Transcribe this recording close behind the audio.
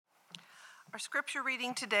Our scripture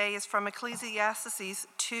reading today is from Ecclesiastes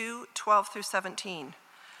 2:12 through 17.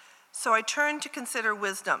 So I turned to consider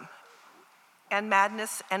wisdom and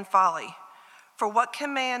madness and folly. For what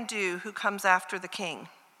can man do who comes after the king?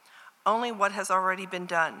 Only what has already been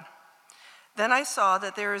done. Then I saw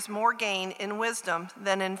that there is more gain in wisdom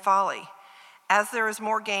than in folly, as there is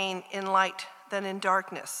more gain in light than in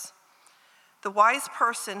darkness. The wise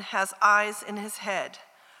person has eyes in his head,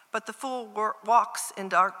 but the fool walks in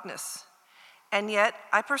darkness. And yet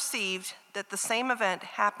I perceived that the same event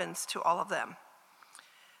happens to all of them.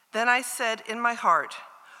 Then I said in my heart,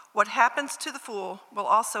 what happens to the fool will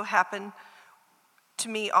also happen to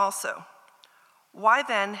me also. Why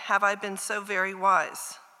then have I been so very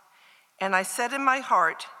wise? And I said in my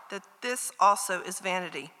heart that this also is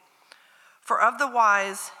vanity. For of the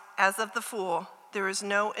wise, as of the fool, there is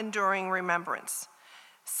no enduring remembrance,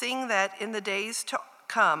 seeing that in the days to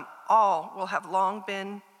come all will have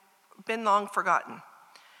been long forgotten.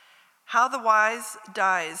 How the wise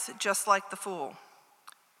dies just like the fool.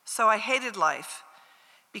 So I hated life,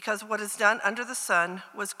 because what is done under the sun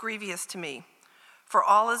was grievous to me, for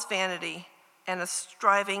all is vanity and a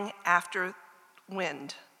striving after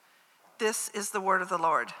wind. This is the word of the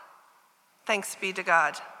Lord. Thanks be to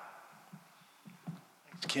God.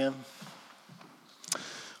 Thanks, Kim.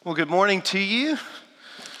 Well, good morning to you.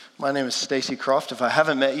 My name is Stacy Croft. If I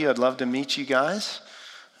haven't met you, I'd love to meet you guys.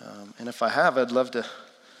 And if I have, I'd love to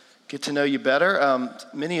get to know you better.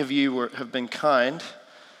 Many of you have been kind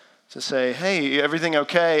to say, hey, everything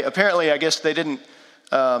okay? Apparently, I guess they didn't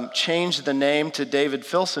change the name to David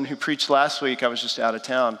Filson, who preached last week. I was just out of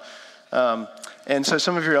town. And so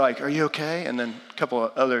some of you are like, are you okay? And then a couple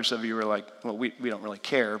of others of you were like, well, we don't really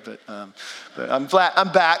care, but I'm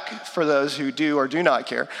back for those who do or do not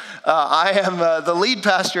care. I am the lead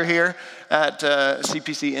pastor here at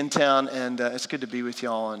CPC in town, and it's good to be with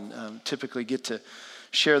y'all and typically get to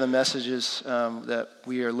share the messages that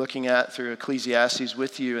we are looking at through Ecclesiastes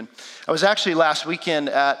with you. And I was actually last weekend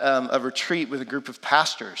at a retreat with a group of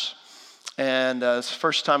pastors. And it's the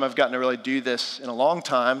first time I've gotten to really do this in a long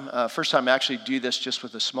time. First time I actually do this just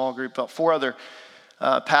with a small group, about 4 other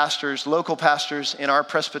pastors, local pastors in our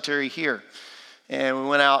presbytery here. And we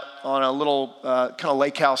went out on a little kind of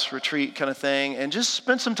lake house retreat kind of thing and just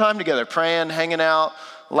spent some time together, praying, hanging out,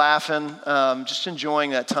 laughing, just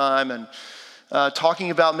enjoying that time and talking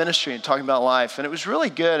about ministry and talking about life. And it was really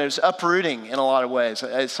good. It was uprooting in a lot of ways.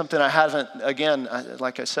 It's something I haven't, again,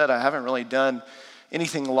 like I said, I haven't really done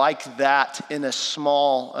anything like that in a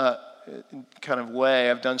small kind of way.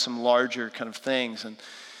 I've done some larger kind of things. And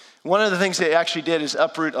one of the things they actually did is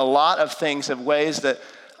uproot a lot of things of ways that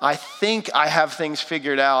I think I have things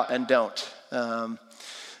figured out and don't. And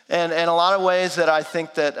a lot of ways that I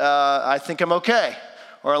think I'm okay.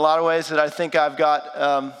 Or a lot of ways that I think I've got,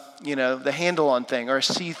 the handle on things or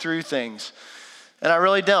see through things. And I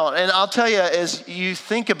really don't. And I'll tell you, as you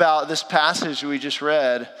think about this passage we just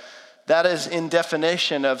read, that is in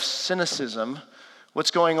definition of cynicism.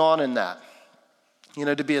 What's going on in that?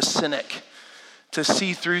 To be a cynic, to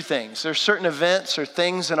see through things. There's certain events or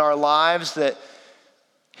things in our lives that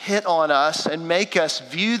hit on us and make us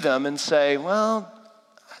view them and say, well,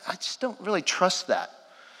 I just don't really trust that.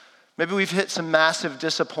 Maybe we've hit some massive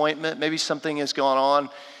disappointment. Maybe something has gone on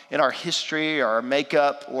in our history or our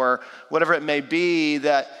makeup or whatever it may be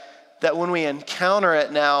that when we encounter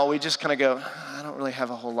it now, we just kind of go, I don't really have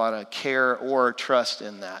a whole lot of care or trust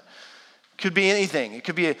in that. It could be anything. It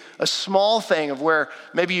could be a small thing of where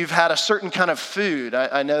maybe you've had a certain kind of food.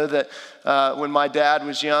 I know that when my dad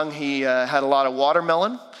was young, he had a lot of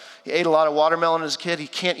watermelon. He ate a lot of watermelon as a kid. He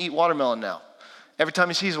can't eat watermelon now. Every time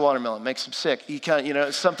he sees a watermelon, it makes him sick. He kind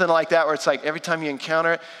of, something like that where it's like every time you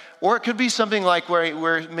encounter it. Or it could be something like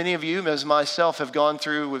where many of you, as myself, have gone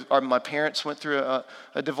through, or my parents went through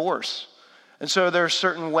a divorce. And so there are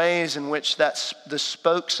certain ways in which the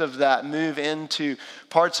spokes of that move into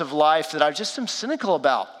parts of life that I just am cynical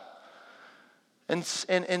about and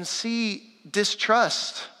see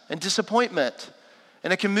distrust and disappointment.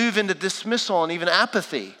 And it can move into dismissal and even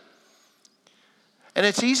apathy. And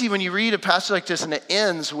it's easy when you read a passage like this and it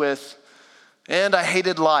ends with, and I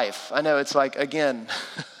hated life. I know it's like, again,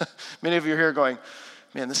 many of you are here going,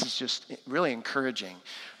 man, this is just really encouraging.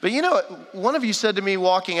 But one of you said to me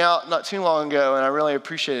walking out not too long ago, and I really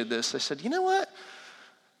appreciated this. They said, you know what?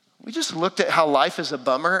 We just looked at how life is a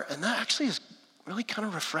bummer, and that actually is really kind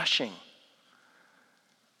of refreshing.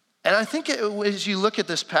 And I think as you look at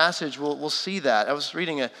this passage, we'll see that. I was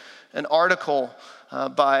reading an article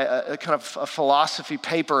by a kind of a philosophy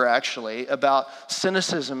paper, actually, about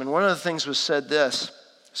cynicism. And one of the things was said this.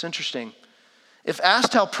 It's interesting. If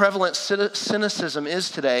asked how prevalent cynicism is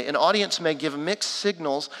today, an audience may give mixed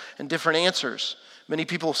signals and different answers. Many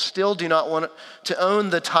people still do not want to own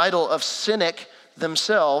the title of cynic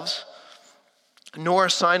themselves, nor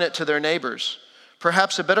assign it to their neighbors.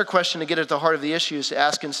 Perhaps a better question to get at the heart of the issue is to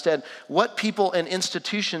ask instead, what people and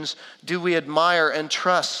institutions do we admire and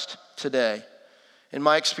trust today? In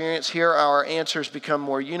my experience here, our answers become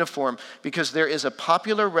more uniform because there is a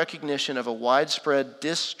popular recognition of a widespread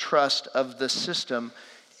distrust of the system,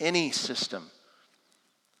 any system.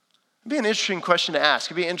 It'd be an interesting question to ask.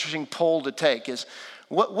 It'd be an interesting poll to take is,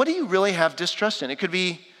 what do you really have distrust in? It could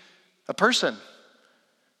be a person.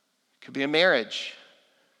 It could be a marriage.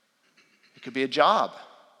 It could be a job.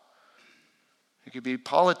 It could be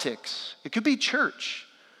politics. It could be church.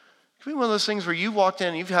 It could be one of those things where you walked in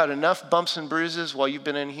and you've had enough bumps and bruises while you've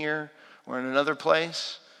been in here or in another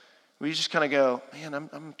place where you just kind of go, man,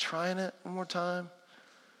 I'm trying it one more time,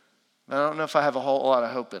 but I don't know if I have a whole lot of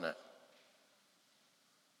hope in it.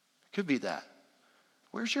 It could be that.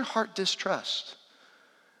 Where's your heart distrust?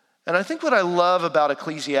 And I think what I love about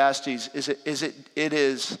Ecclesiastes is it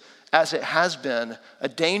is, as it has been, a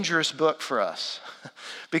dangerous book for us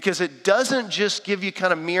because it doesn't just give you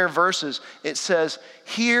kind of mere verses. It says,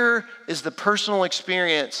 here is the personal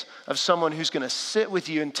experience of someone who's going to sit with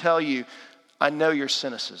you and tell you, I know your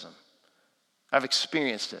cynicism. I've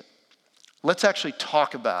experienced it. Let's actually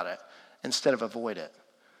talk about it instead of avoid it.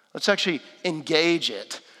 Let's actually engage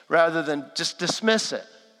it rather than just dismiss it,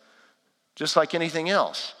 just like anything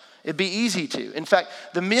else. It'd be easy to. In fact,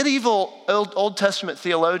 the medieval Old Testament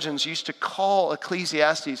theologians used to call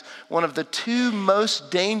Ecclesiastes one of the two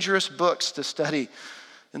most dangerous books to study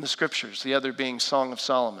in the scriptures, the other being Song of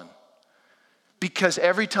Solomon. Because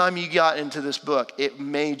every time you got into this book, it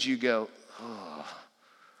made you go, oh,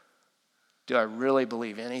 do I really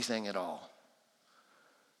believe anything at all?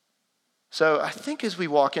 So I think as we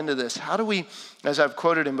walk into this, how do we, as I've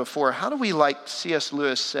quoted him before, how do we, like C.S.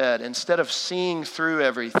 Lewis said, instead of seeing through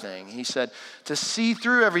everything, he said, to see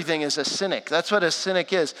through everything is a cynic. That's what a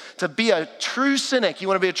cynic is. To be a true cynic, you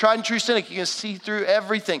want to be a tried and true cynic, you can see through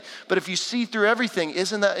everything. But if you see through everything,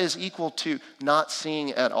 isn't that is equal to not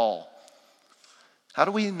seeing at all? How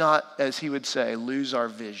do we not, as he would say, lose our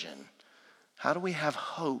vision? How do we have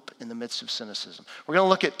hope in the midst of cynicism? We're going to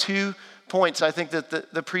look at 2 points I think that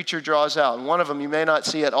the preacher draws out. And one of them you may not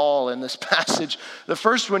see at all in this passage. The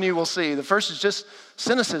first one you will see. The first is just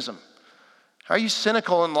cynicism. How are you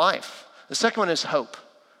cynical in life? The second one is hope.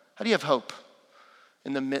 How do you have hope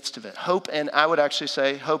in the midst of it? Hope, and I would actually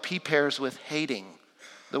say hope he pairs with hating.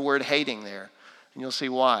 The word hating there. And you'll see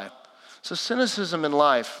why. So cynicism in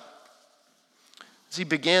life. As he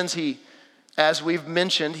begins, as we've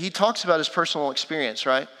mentioned, he talks about his personal experience,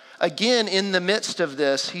 right? Again, in the midst of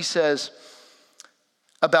this, he says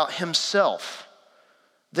about himself.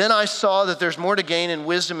 Then I saw that there's more to gain in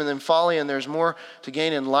wisdom than in folly, and there's more to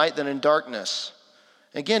gain in light than in darkness.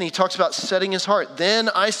 Again, he talks about setting his heart. Then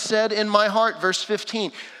I said in my heart, verse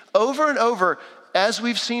 15, over and over, as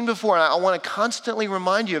we've seen before, and I want to constantly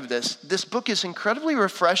remind you of this book is incredibly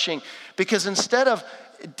refreshing because instead of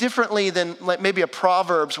differently than like maybe a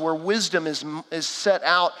Proverbs where wisdom is set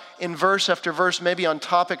out in verse after verse, maybe on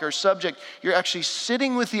topic or subject, you're actually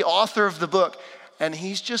sitting with the author of the book and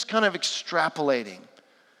he's just kind of extrapolating.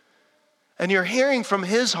 And you're hearing from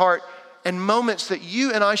his heart and moments that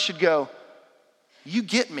you and I should go, you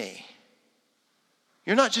get me.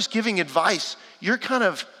 You're not just giving advice, you're kind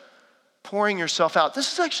of pouring yourself out.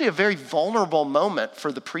 This is actually a very vulnerable moment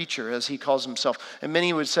for the preacher, as he calls himself. And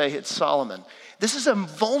many would say it's Solomon. This is a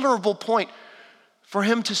vulnerable point for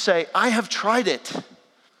him to say, I have tried it.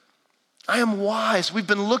 I am wise. We've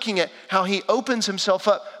been looking at how he opens himself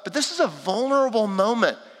up. But this is a vulnerable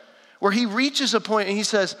moment where he reaches a point and he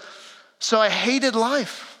says, so I hated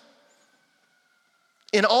life.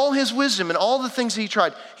 In all his wisdom and all the things he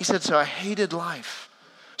tried, he said, so I hated life.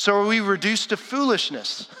 So are we reduced to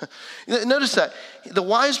foolishness? Notice that. The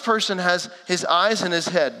wise person has his eyes in his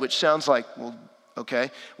head, which sounds like, well, okay.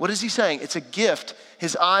 What is he saying? It's a gift.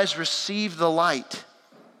 His eyes receive the light.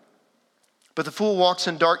 But the fool walks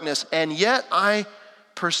in darkness, and yet I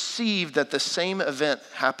perceive that the same event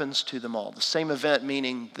happens to them all. The same event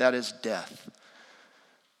meaning that is death.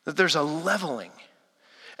 That there's a leveling.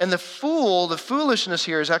 And the foolishness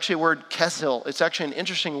here is actually a word kesel. It's actually an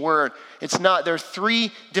interesting word. There are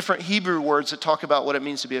 3 different Hebrew words that talk about what it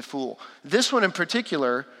means to be a fool. This one in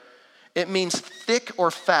particular, it means thick or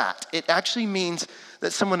fat. It actually means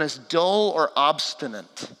that someone is dull or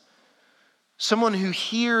obstinate. Someone who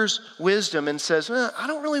hears wisdom and says, well, I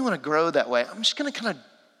don't really want to grow that way. I'm just going to kind of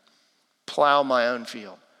plow my own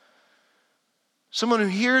field. Someone who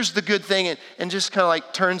hears the good thing and just kind of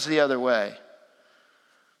like turns the other way.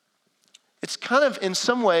 It's kind of, in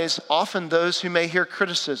some ways, often those who may hear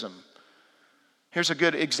criticism. Here's a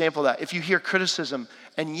good example of that. If you hear criticism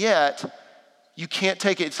and yet you can't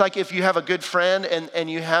take it. It's like if you have a good friend and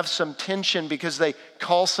you have some tension because they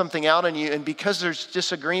call something out on you, and because there's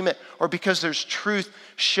disagreement or because there's truth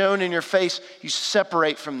shown in your face, you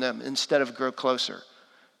separate from them instead of grow closer.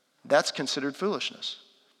 That's considered foolishness.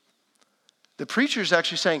 The preacher is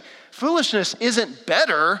actually saying foolishness isn't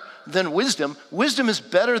better than wisdom. Wisdom is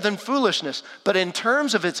better than foolishness. But in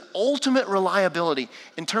terms of its ultimate reliability,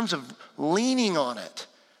 in terms of leaning on it,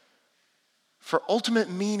 for ultimate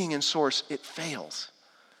meaning and source, it fails.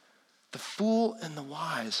 The fool and the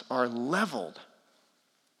wise are leveled.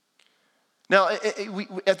 Now,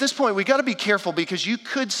 at this point, we got to be careful because you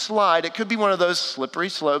could slide. It could be one of those slippery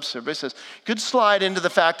slopes, everybody says. You could slide into the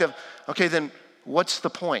fact of, okay, then what's the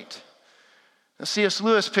point? Now, C.S.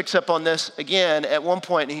 Lewis picks up on this again at one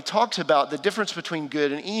point, and he talks about the difference between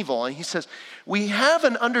good and evil. And he says, we have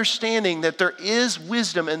an understanding that there is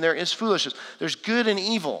wisdom and there is foolishness. There's good and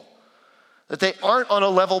evil, that they aren't on a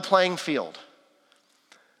level playing field.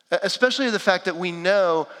 Especially the fact that we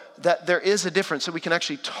know that there is a difference, that we can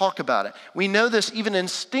actually talk about it. We know this even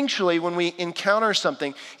instinctually when we encounter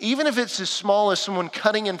something, even if it's as small as someone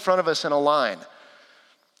cutting in front of us in a line.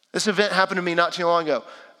 This event happened to me not too long ago.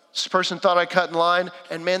 This person thought I cut in line,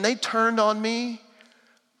 and man, they turned on me.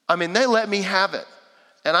 I mean, they let me have it.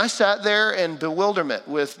 And I sat there in bewilderment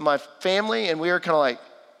with my family, and we were kind of like,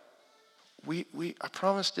 I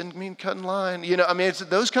promise, didn't mean cut in line. You know, I mean, it's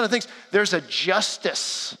those kind of things. There's a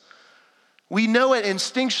justice. We know it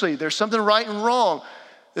instinctually. There's something right and wrong,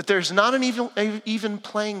 that there's not an even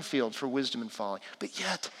playing field for wisdom and folly. But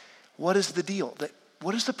yet, what is the deal?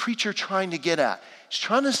 What is the preacher trying to get at? He's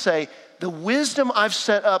trying to say, the wisdom I've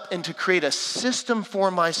set up and to create a system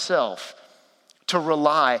for myself to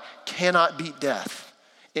rely cannot beat death.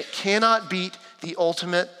 It cannot beat the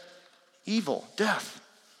ultimate evil, death.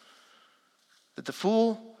 That the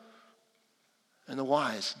fool and the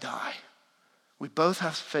wise die. We both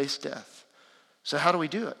have to face death. So how do we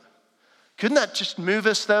do it? Couldn't that just move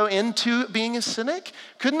us, though, into being a cynic?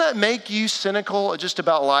 Couldn't that make you cynical just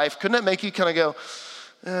about life? Couldn't that make you kind of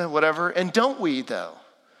go, whatever? And don't we, though?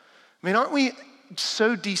 I mean, aren't we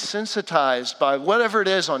so desensitized by whatever it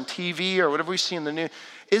is on TV or whatever we see in the news?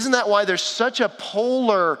 Isn't that why there's such a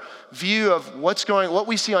polar view of what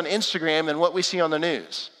we see on Instagram and what we see on the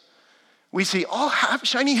news? We see all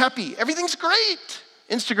shiny, happy, everything's great.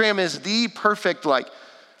 Instagram is the perfect,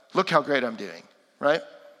 look how great I'm doing, right?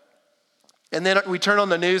 And then we turn on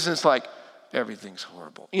the news and it's like, everything's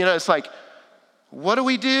horrible. You know, it's like, what do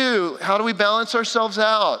we do? How do we balance ourselves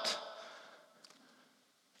out?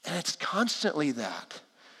 And it's constantly that.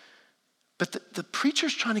 But the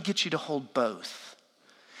preacher's trying to get you to hold both.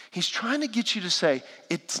 He's trying to get you to say,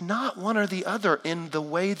 it's not one or the other in the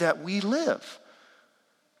way that we live.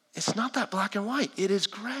 It's not that black and white. It is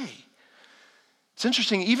gray. It's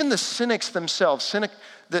interesting, even the cynics themselves,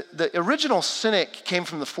 the original cynic came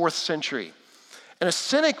from the 4th century. And a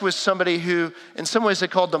cynic was somebody who, in some ways, they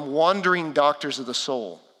called them wandering doctors of the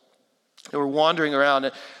soul. They were wandering around.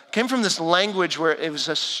 It came from this language where it was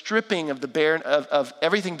a stripping of of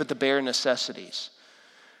everything but the bare necessities.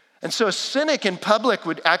 And so a cynic in public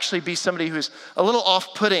would actually be somebody who's a little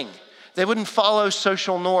off-putting. They wouldn't follow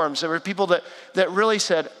social norms. There were people that really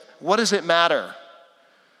said, what does it matter?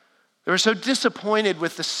 They were so disappointed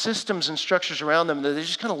with the systems and structures around them that they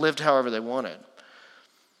just kind of lived however they wanted.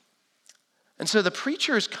 And so the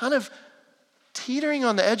preacher is kind of teetering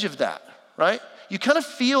on the edge of that, right? You kind of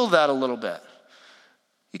feel that a little bit.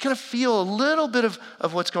 You kind of feel a little bit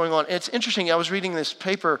of what's going on. And it's interesting, I was reading this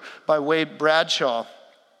paper by Wade Bradshaw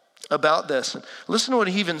about this. And listen to what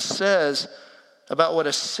he even says about what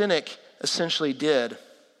a cynic essentially did.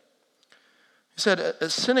 He said a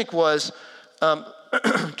cynic was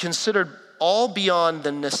considered all beyond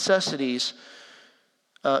the necessities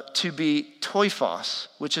to be toiphos,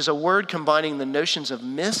 which is a word combining the notions of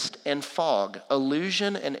mist and fog,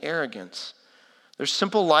 illusion and arrogance. Their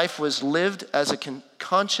simple life was lived as a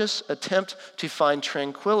conscious attempt to find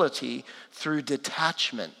tranquility through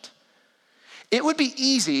detachment. It would be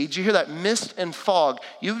easy, did you hear that, mist and fog?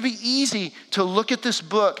 It would be easy to look at this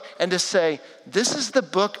book and to say, this is the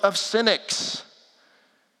book of cynics.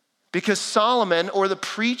 Because Solomon, or the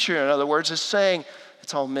preacher, in other words, is saying,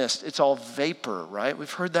 it's all mist, it's all vapor, right?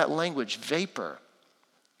 We've heard that language, vapor.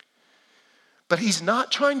 But he's not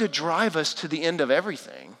trying to drive us to the end of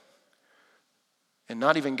everything. and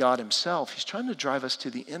not even God himself. He's trying to drive us to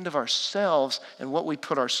the end of ourselves and what we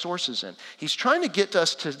put our sources in. He's trying to get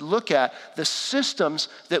us to look at the systems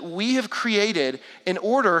that we have created in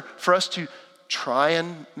order for us to try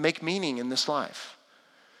and make meaning in this life.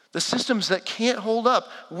 The systems that can't hold up,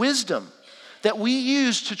 wisdom that we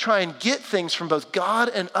use to try and get things from both God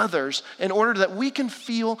and others in order that we can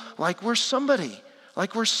feel like we're somebody,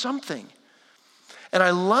 like we're something. And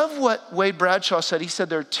I love what Wade Bradshaw said. He said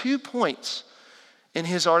there are 2 points in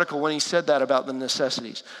his article when he said that about the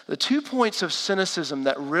necessities. The 2 points of cynicism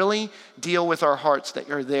that really deal with our hearts that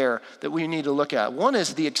are there that we need to look at. One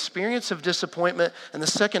is the experience of disappointment, and the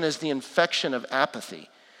second is the infection of apathy.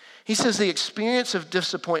 He says the experience of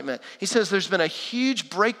disappointment. He says there's been a huge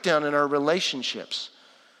breakdown in our relationships.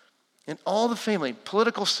 In all the family,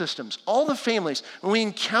 political systems, all the families, when we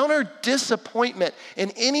encounter disappointment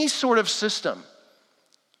in any sort of system,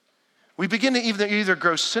 we begin to either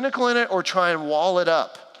grow cynical in it or try and wall it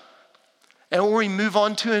up. And or we move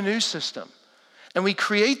on to a new system. And we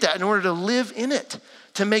create that in order to live in it,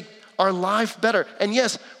 to make our life better. And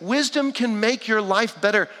yes, wisdom can make your life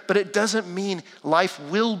better, but it doesn't mean life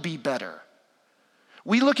will be better.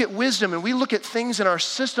 We look at wisdom and we look at things in our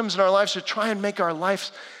systems in our lives to try and make our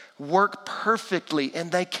lives work perfectly,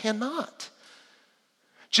 and they cannot.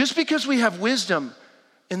 Just because we have wisdom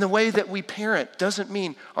in the way that we parent doesn't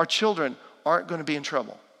mean our children aren't going to be in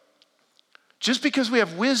trouble. Just because we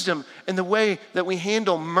have wisdom in the way that we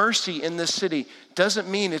handle mercy in this city doesn't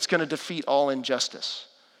mean it's going to defeat all injustice.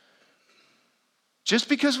 Just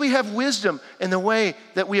because we have wisdom in the way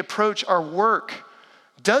that we approach our work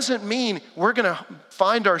doesn't mean we're going to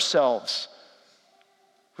find ourselves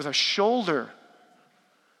with our shoulder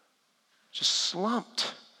just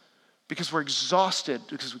slumped because we're exhausted,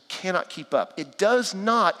 because we cannot keep up. It does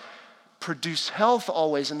not produce health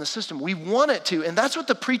always in the system. We want it to, and that's what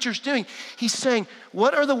the preacher's doing. He's saying,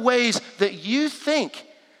 what are the ways that you think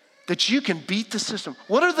that you can beat the system?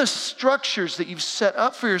 What are the structures that you've set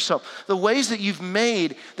up for yourself? The ways that you've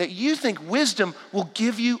made that you think wisdom will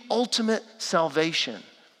give you ultimate salvation?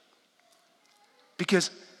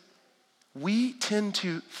 Because we tend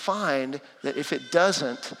to find that if it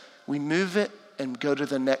doesn't, we move it and go to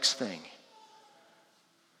the next thing.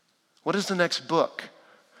 What is the next book?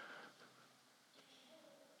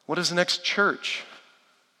 What is the next church?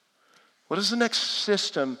 What is the next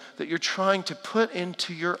system that you're trying to put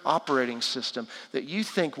into your operating system that you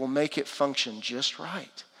think will make it function just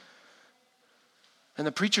right? And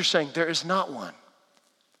the preacher's saying there is not one.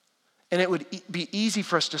 And it would be easy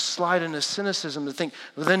for us to slide into cynicism to think,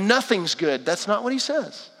 well, then nothing's good. That's not what he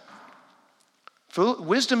says.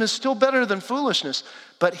 Wisdom is still better than foolishness.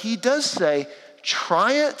 But he does say,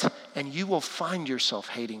 try it and you will find yourself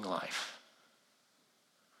hating life.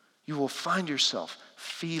 You will find yourself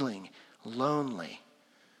feeling lonely,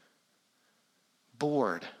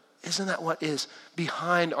 bored. Isn't that what is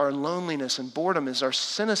behind our loneliness and boredom is our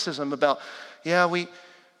cynicism about, yeah, we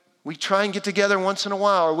try and get together once in a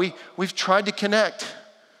while, or we've tried to connect.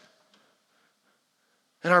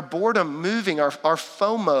 And our boredom moving, our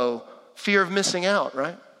FOMO, fear of missing out,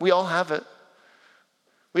 right? We all have it.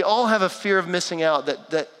 We all have a fear of missing out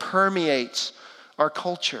that permeates our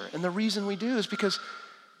culture. And the reason we do is because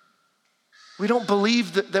we don't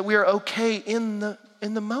believe that we are okay in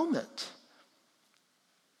the moment.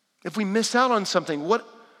 If we miss out on something, what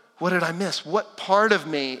did I miss? What part of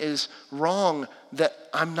me is wrong that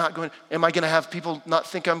am I going to have people not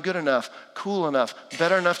think I'm good enough, cool enough,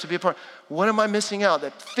 better enough to be a part? What am I missing out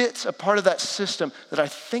that fits a part of that system that I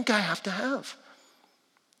think I have to have?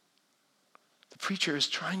 The preacher is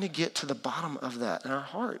trying to get to the bottom of that in our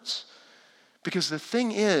hearts. Because the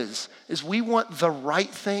thing is we want the right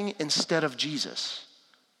thing instead of Jesus.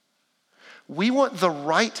 We want the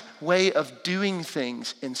right way of doing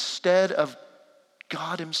things instead of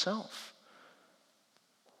God himself.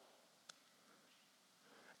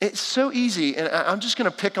 It's so easy, and I'm just going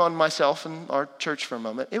to pick on myself and our church for a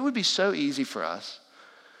moment. It would be so easy for us.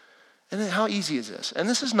 And how easy is this? And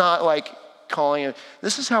this is not like calling it,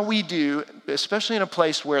 this is how we do, especially in a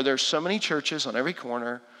place where there's so many churches on every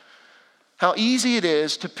corner. How easy it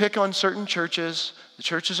is to pick on certain churches, the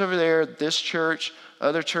churches over there, this church,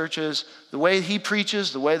 other churches, the way he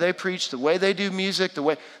preaches, the way they preach, the way they do music,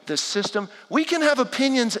 the system. We can have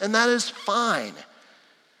opinions and that is fine.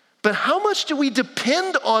 But how much do we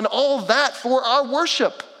depend on all that for our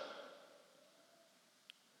worship?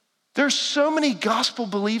 There's so many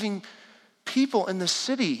gospel-believing people in the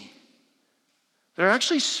city that are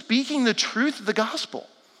actually speaking the truth of the gospel.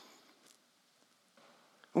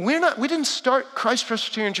 We didn't start Christ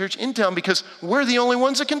Presbyterian Church in town because we're the only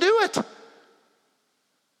ones that can do it.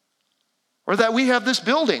 or that we have this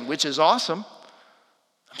building, which is awesome.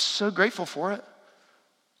 I'm so grateful for it.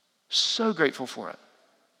 So grateful for it.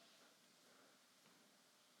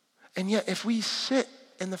 And yet, if we sit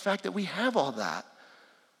in the fact that we have all that,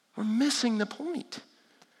 we're missing the point.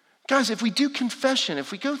 Guys, if we do confession,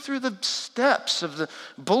 if we go through the steps of the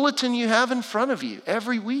bulletin you have in front of you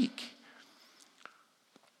every week,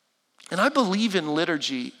 and I believe in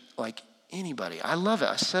liturgy like anybody. I love it.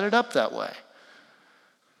 I set it up that way.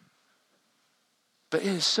 But it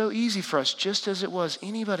is so easy for us, just as it was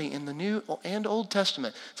anybody in the New and Old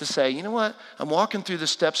Testament, to say, you know what, I'm walking through the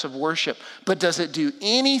steps of worship, but does it do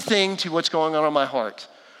anything to what's going on in my heart?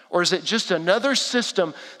 Or is it just another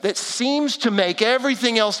system that seems to make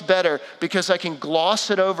everything else better because I can gloss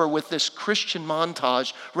it over with this Christian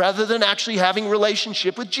montage rather than actually having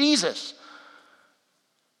relationship with Jesus?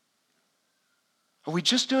 Are we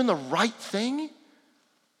just doing the right thing?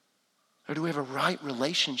 Or do we have a right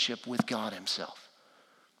relationship with God himself?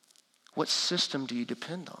 What system do you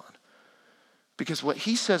depend on? Because what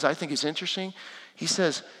he says I think is interesting. He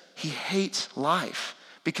says he hates life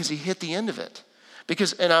because he hit the end of it.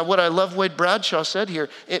 Because, what I love Wade Bradshaw said here,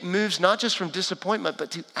 it moves not just from disappointment,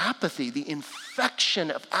 but to apathy, the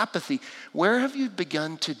infection of apathy. Where have you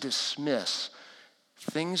begun to dismiss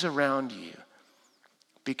things around you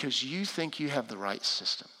because you think you have the right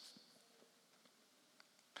system?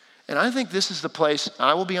 And I think this is the place,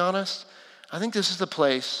 I will be honest, I think this is the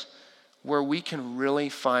place where we can really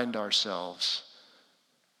find ourselves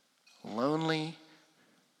lonely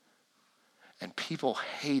and people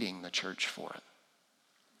hating the church for it.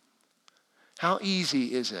 How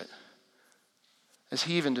easy is it, as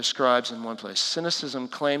he even describes in one place, cynicism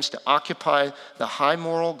claims to occupy the high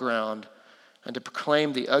moral ground and to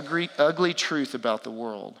proclaim the ugly truth about the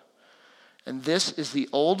world. And this is the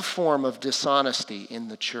old form of dishonesty in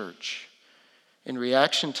the church. In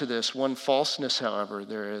reaction to this one falseness, however,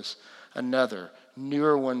 there is another,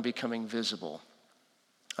 newer one becoming visible.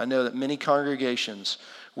 I know that many congregations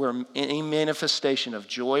where any manifestation of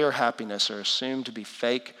joy or happiness are assumed to be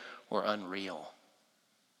fake or unreal.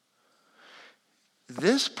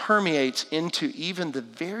 This permeates into even the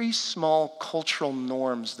very small cultural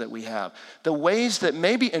norms that we have. The ways that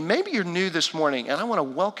maybe you're new this morning, and I want to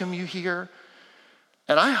welcome you here.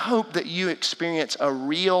 And I hope that you experience a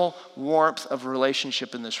real warmth of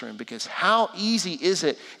relationship in this room, because how easy is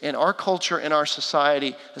it in our culture, in our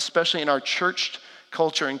society, especially in our churched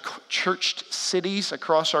culture and churched cities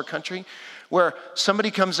across our country, where somebody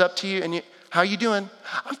comes up to you and how you doing?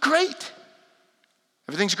 I'm great.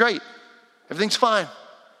 Everything's great. Everything's fine.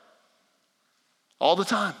 All the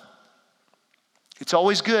time. It's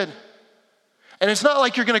always good. And it's not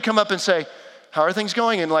like you're going to come up and say, how are things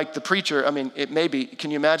going? And like the preacher, it may be,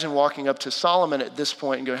 can you imagine walking up to Solomon at this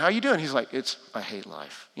point and going, how are you doing? He's like, I hate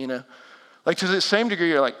life, Like to the same degree,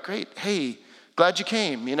 you're like, great, hey, glad you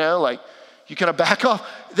came, Like you kind of back off.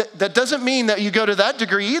 That doesn't mean that you go to that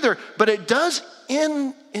degree either, but it does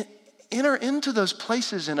enter into those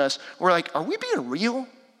places in us where like, are we being real?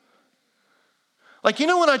 Like,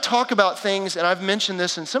 when I talk about things, and I've mentioned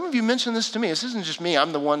this, and some of you mentioned this to me, this isn't just me,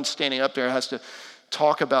 I'm the one standing up there who has to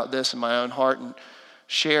talk about this in my own heart and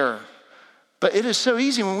share. But it is so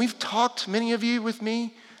easy when we've talked, many of you with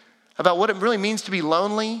me, about what it really means to be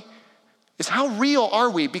lonely, is how real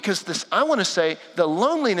are we? Because I want to say the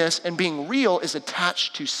loneliness and being real is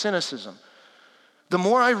attached to cynicism. The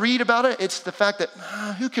more I read about it, it's the fact that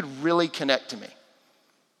who could really connect to me?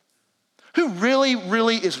 Who really,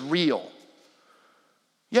 really is real?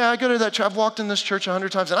 Yeah, I go to that church. I've walked in this church 100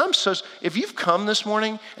 times, and if you've come this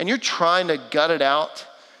morning and you're trying to gut it out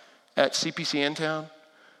at CPC in town,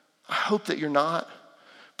 I hope that you're not.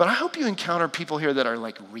 But I hope you encounter people here that are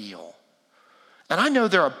like real. And I know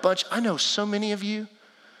I know so many of you,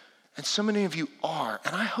 and so many of you are,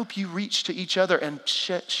 and I hope you reach to each other and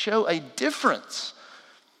show a difference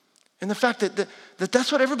in the fact that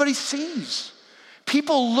that's what everybody sees.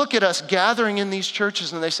 People look at us gathering in these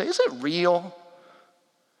churches and they say, is it real?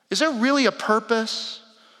 Is there really a purpose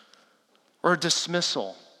or a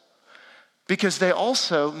dismissal? Because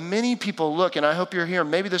many people look, and I hope you're here,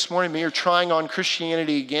 maybe this morning, maybe you're trying on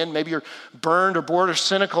Christianity again, maybe you're burned or bored or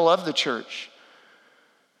cynical of the church.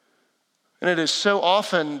 And it is so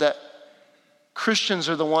often that Christians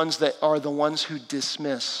are the ones who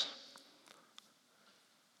dismiss.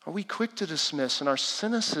 Are we quick to dismiss in our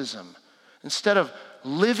cynicism? Instead of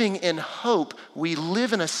living in hope, we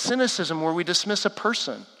live in a cynicism where we dismiss a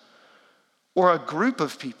person or a group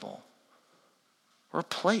of people or a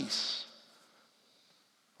place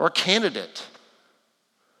or a candidate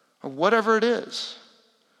or whatever it is.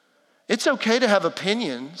 It's okay to have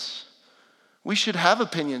opinions, We should have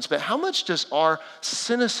opinions, but how much does our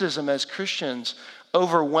cynicism as Christians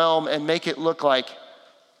overwhelm and make it look like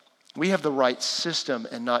we have the right system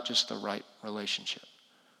and not just the right relationship?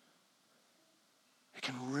 It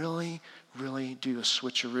can really, really do a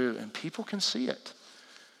switcheroo, and people can see it.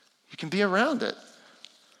 You can be around it.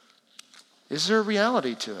 Is there a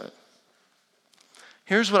reality to it?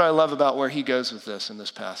 Here's what I love about where he goes with this in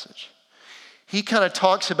this passage. He kind of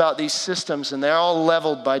talks about these systems, and they're all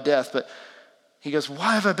leveled by death, but he goes,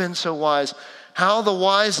 why have I been so wise? How the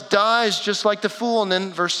wise dies just like the fool. And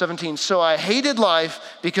then verse 17, so I hated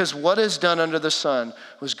life because what is done under the sun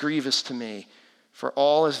was grievous to me, for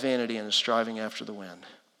all is vanity and is striving after the wind.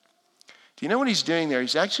 Do you know what he's doing there?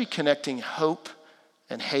 He's actually connecting hope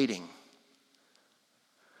and hating.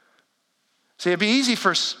 See, it'd be easy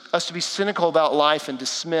for us to be cynical about life and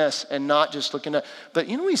dismiss and not just looking at, but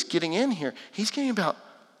you know what he's getting in here? He's getting about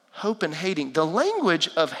hope and hating. The language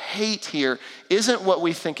of hate here isn't what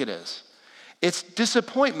we think it is. It's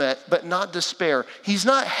disappointment, but not despair. He's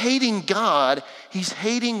not hating God. He's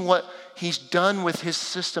hating what he's done with his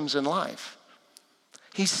systems in life.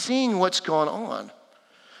 He's seeing what's going on.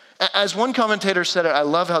 As one commentator said it, I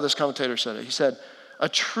love how this commentator said it. He said, a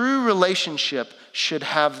true relationship should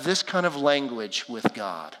have this kind of language with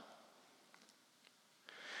God.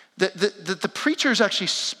 The preacher is actually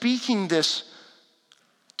speaking this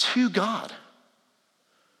to God.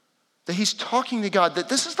 That he's talking to God, that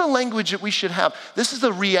this is the language that we should have. This is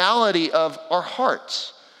the reality of our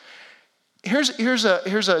hearts. Here's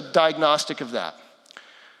a diagnostic of that.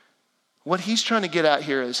 What he's trying to get at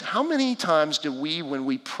here is how many times do we, when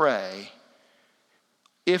we pray,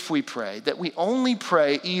 if we pray, that we only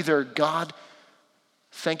pray either God,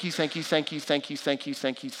 thank you, thank you, thank you, thank you, thank you,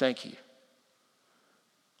 thank you, thank you.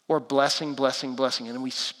 Or blessing, blessing, blessing. And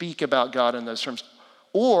we speak about God in those terms.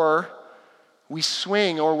 Or we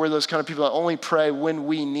swing, or we're those kind of people that only pray when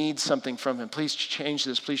we need something from him. Please change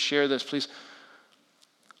this, please share this, please.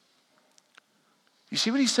 You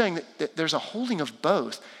see what he's saying? That there's a holding of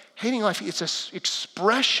both. Hating life, it's an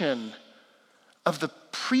expression of the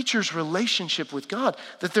preacher's relationship with God.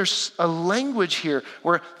 That there's a language here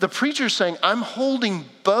where the preacher's saying, I'm holding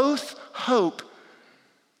both hope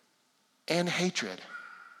and hatred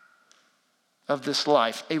of this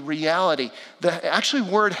life, a reality. The actually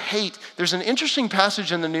word hate, there's an interesting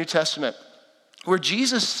passage in the New Testament where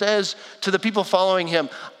Jesus says to the people following him,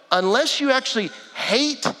 unless you actually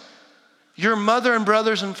hate your mother and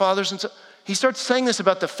brothers and fathers and so, he starts saying this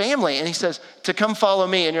about the family, and he says, to come follow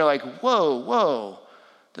me. And you're like, whoa,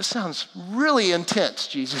 this sounds really intense,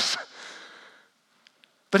 Jesus.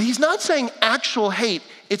 But he's not saying actual hate.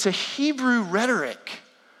 It's a Hebrew rhetoric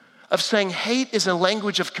of saying hate is a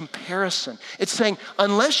language of comparison. It's saying,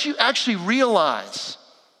 unless you actually realize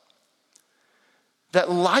that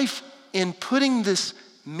life in putting this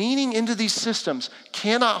meaning into these systems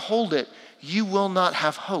cannot hold it, you will not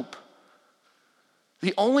have hope.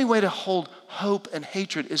 The only way to hold hope and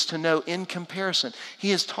hatred is to know in comparison. He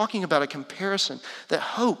is talking about a comparison, that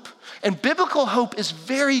hope, and biblical hope is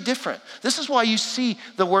very different. This is why you see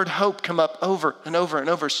the word hope come up over and over and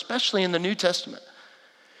over, especially in the New Testament.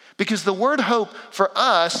 Because the word hope for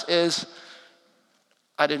us is,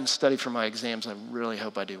 I didn't study for my exams, I really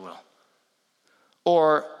hope I do well.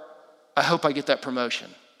 Or, I hope I get that promotion.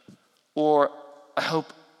 Or, I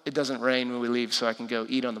hope it doesn't rain when we leave so I can go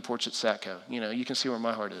eat on the porch at Satco. You know, you can see where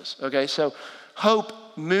my heart is. Okay, so hope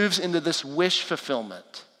moves into this wish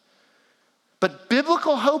fulfillment. But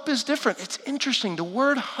biblical hope is different. It's interesting. The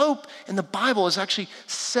word hope in the Bible is actually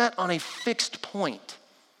set on a fixed point.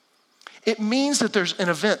 It means that there's an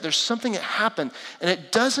event, there's something that happened, and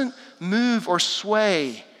it doesn't move or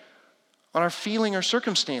sway on our feeling or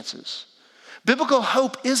circumstances. Biblical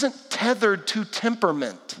hope isn't tethered to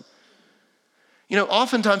temperament. You know,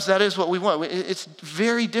 oftentimes that is what we want. It's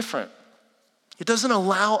very different. It doesn't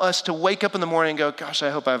allow us to wake up in the morning and go, gosh, I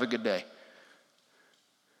hope I have a good day.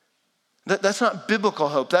 That's not biblical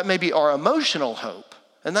hope. That may be our emotional hope,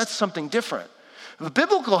 and that's something different. But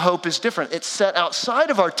biblical hope is different. It's set outside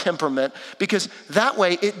of our temperament because that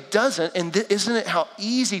way it doesn't, and isn't it how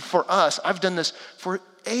easy for us? I've done this for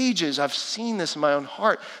ages. I've seen this in my own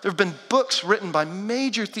heart. There have been books written by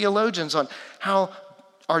major theologians on how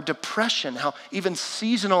our depression, how even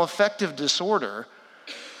seasonal affective disorder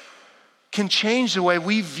can change the way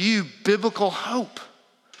we view biblical hope.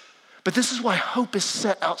 But this is why hope is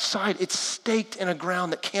set outside. It's staked in a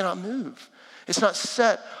ground that cannot move. It's not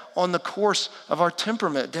set on the course of our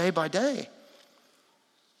temperament day by day.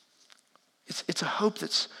 It's a hope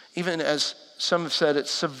that's, even as some have said,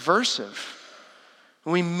 it's subversive.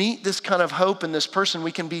 When we meet this kind of hope in this person,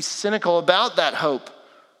 we can be cynical about that hope.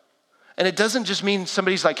 And it doesn't just mean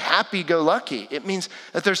somebody's like happy-go-lucky. It means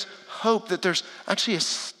that there's hope, that there's actually a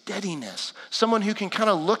steadiness, someone who can kind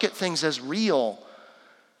of look at things as real,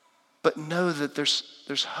 but know that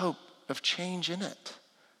there's hope of change in it.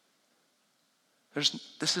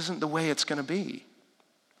 This isn't the way it's going to be.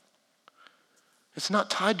 It's not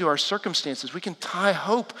tied to our circumstances. We can tie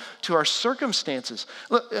hope to our circumstances.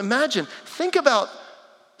 Look, think about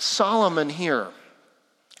Solomon here.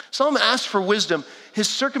 Solomon asked for wisdom. His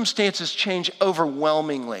circumstances change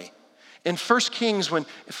overwhelmingly. In 1 Kings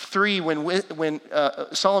 3, when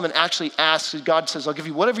Solomon actually asks, God says, I'll give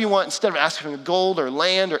you whatever you want, instead of asking for gold or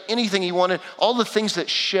land or anything he wanted, all the things that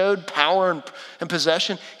showed power and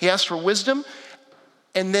possession, he asked for wisdom.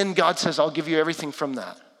 And then God says, I'll give you everything from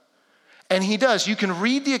that. And he does. You can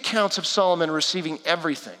read the accounts of Solomon receiving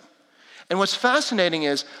everything. And what's fascinating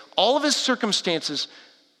is all of his circumstances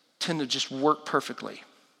tend to just work perfectly.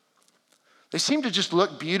 They seem to just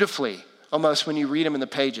look beautifully almost when you read them in the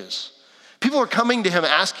pages. People are coming to him,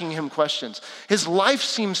 asking him questions. His life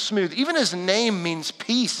seems smooth. Even his name means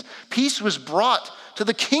peace. Peace was brought to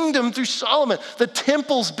the kingdom through Solomon. The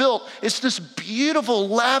temple's built. It's this beautiful,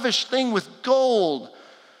 lavish thing with gold.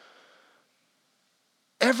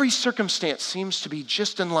 Every circumstance seems to be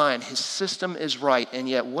just in line. His system is right. And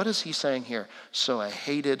yet, what is he saying here? So I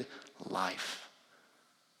hated life.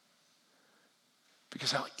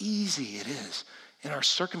 Because how easy it is in our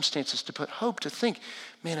circumstances to put hope, to think,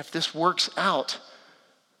 man, if this works out,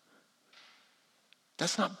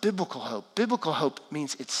 that's not biblical hope. Biblical hope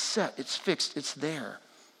means it's set, it's fixed, it's there.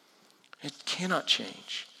 It cannot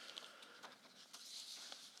change.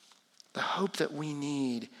 The hope that we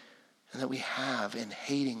need and that we have in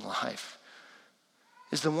hating life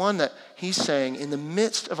is the one that he's saying in the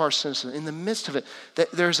midst of our sins, in the midst of it,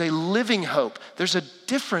 that there's a living hope. There's a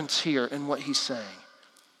difference here in what he's saying.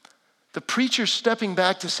 The preacher's stepping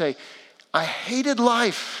back to say, I hated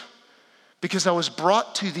life because I was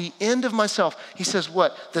brought to the end of myself. He says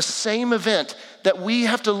what? The same event, that we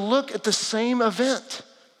have to look at the same event.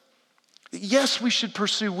 Yes, we should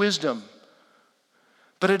pursue wisdom,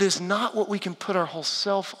 but it is not what we can put our whole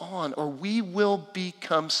self on, or we will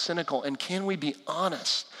become cynical. And can we be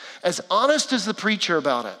honest? As honest as the preacher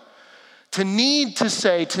about it. To need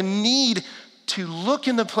to look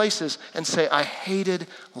in the places and say, I hated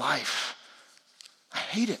life. I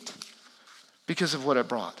hate it because of what it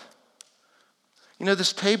brought. You know,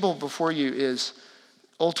 this table before you is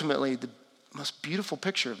ultimately the most beautiful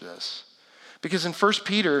picture of this. Because in 1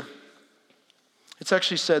 Peter, it's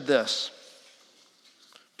actually said this.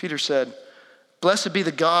 Peter said, blessed be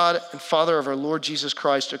the God and Father of our Lord Jesus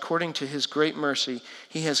Christ. According to his great mercy,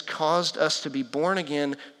 he has caused us to be born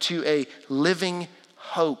again to a living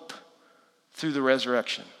hope through the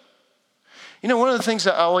resurrection. You know, one of the things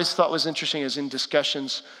that I always thought was interesting is in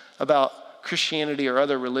discussions about Christianity or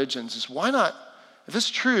other religions is why not, if it's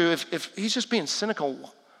true, if he's just being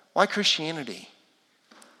cynical, why Christianity?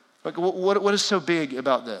 Like, what is so big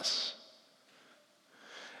about this?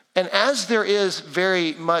 And as there is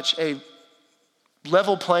very much a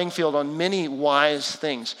level playing field on many wise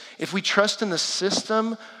things, if we trust in the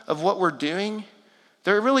system of what we're doing,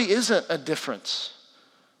 there really isn't a difference.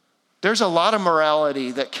 There's a lot of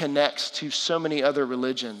morality that connects to so many other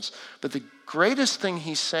religions. But the greatest thing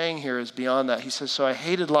he's saying here is beyond that. He says, so I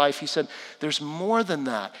hated life. He said, there's more than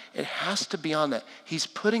that. It has to be beyond that. He's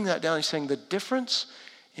putting that down. He's saying the difference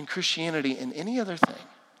in Christianity and any other thing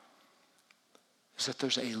is that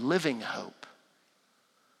there's a living hope.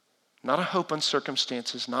 Not a hope on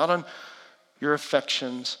circumstances, not on your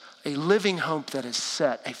affections. A living hope that is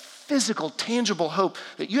set. A physical, tangible hope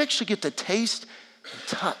that you actually get to taste and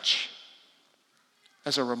touch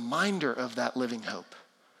as a reminder of that living hope.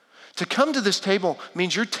 To come to this table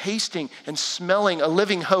means you're tasting and smelling a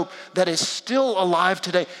living hope that is still alive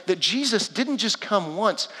today. That Jesus didn't just come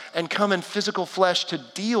once and come in physical flesh to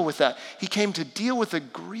deal with that. He came to deal with the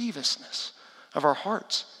grievousness of our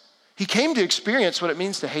hearts. He came to experience what it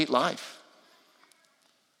means to hate life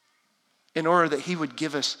in order that he would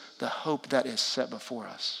give us the hope that is set before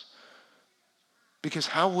us. Because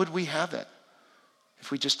how would we have it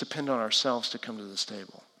if we just depend on ourselves to come to this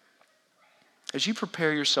table? As you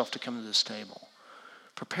prepare yourself to come to this table,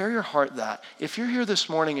 prepare your heart that if you're here this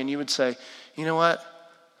morning and you would say, you know what,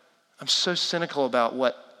 I'm so cynical about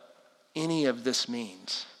what any of this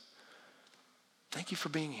means. Thank you for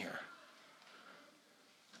being here.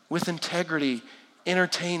 With integrity,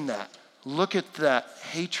 entertain that. Look at that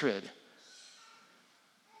hatred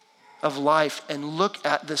of life and look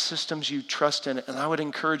at the systems you trust in. And I would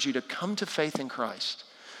encourage you to come to faith in Christ.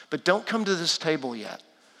 But don't come to this table yet.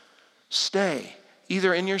 Stay.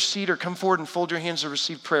 either in your seat or come forward and fold your hands to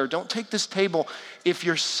receive prayer. Don't take this table if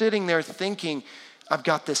you're sitting there thinking, I've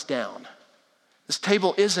got this down. This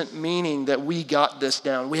table isn't meaning that we got this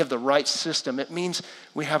down. We have the right system. It means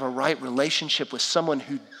we have a right relationship with someone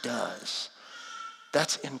who does.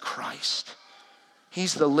 That's in Christ.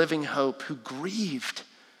 He's the living hope who grieved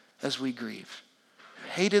as we grieve,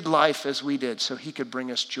 hated life as we did so he could bring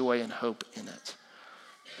us joy and hope in it.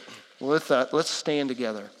 Well, with that, let's stand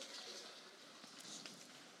together.